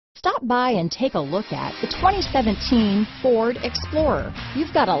Stop by and take a look at the 2017 Ford Explorer.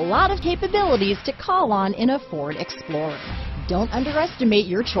 You've got a lot of capabilities to call on in a Ford Explorer. Don't underestimate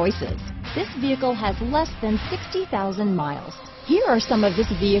your choices. This vehicle has less than 60,000 miles. Here are some of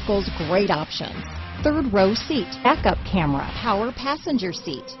this vehicle's great options: third row seat, backup camera, power passenger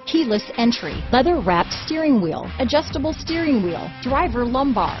seat, keyless entry, leather-wrapped steering wheel, adjustable steering wheel, driver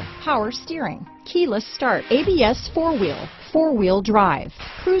lumbar, power steering, keyless start, ABS four-wheel drive,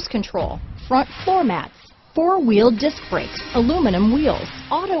 cruise control, front floor mats, four-wheel disc brakes, aluminum wheels,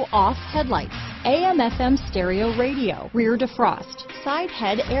 auto-off headlights, AM/FM stereo radio, rear defrost, side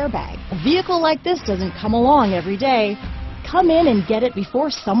head airbag. A vehicle like this doesn't come along every day. Come in and get it before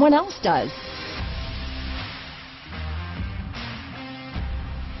someone else does.